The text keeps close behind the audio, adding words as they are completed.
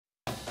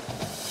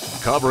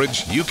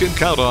Coverage you can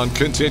count on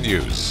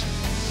continues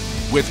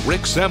with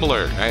Rick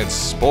Semler and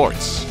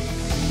sports.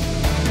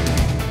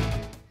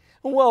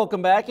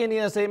 Welcome back.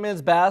 Indiana State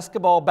men's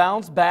basketball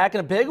bounced back in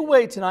a big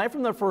way tonight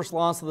from their first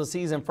loss of the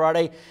season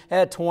Friday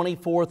at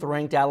 24th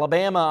ranked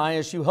Alabama.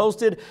 ISU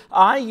hosted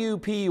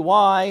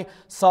Iupui.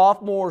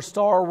 Sophomore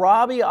star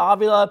Robbie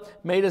Avila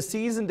made a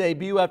season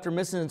debut after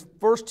missing his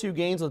first 2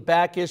 games with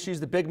back issues.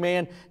 The big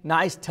man,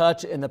 nice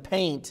touch in the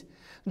paint.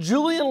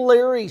 Julian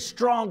Leary,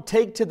 strong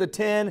take to the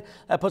 10.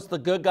 That puts the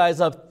good guys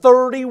up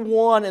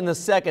 31 in the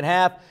second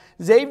half.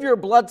 Xavier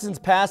Bludson's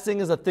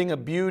passing is a thing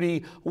of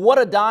beauty. What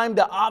a dime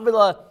to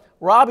Avila.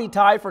 Robbie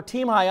tied for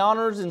team high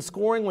honors in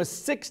scoring with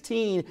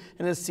 16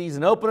 in his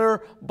season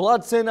opener.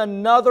 Bludson,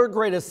 another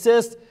great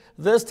assist,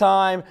 this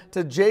time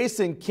to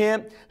Jason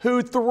Kent,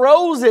 who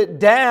throws it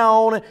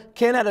down.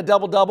 Kent had a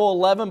double-double,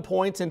 11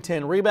 points and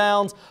 10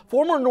 rebounds.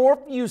 Former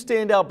Northview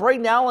standout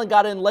Braden Allen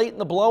got in late in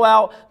the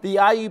blowout. The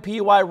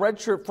IUPUI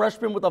redshirt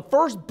freshman with the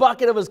first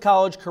bucket of his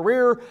college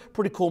career.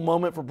 Pretty cool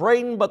moment for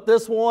Braden, but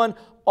this one,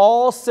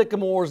 all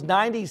Sycamores,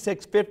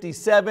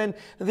 96-57.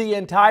 The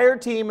entire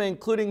team,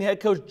 including head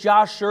coach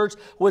Josh Schertz,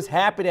 was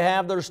happy to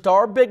have their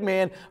star big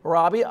man,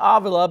 Robbie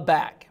Avila,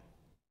 back.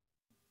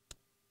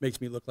 Makes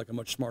me look like a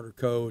much smarter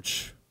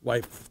coach.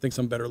 Wife thinks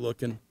I'm better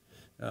looking.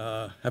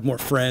 Have more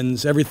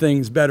friends.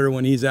 Everything's better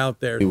when he's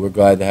out there. We're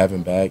glad to have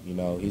him back. You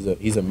know,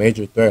 he's a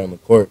major threat on the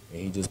court, and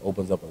he just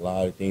opens up a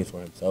lot of things for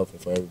himself and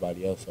for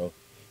everybody else. So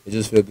it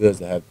just feels good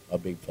to have a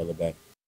big fella back.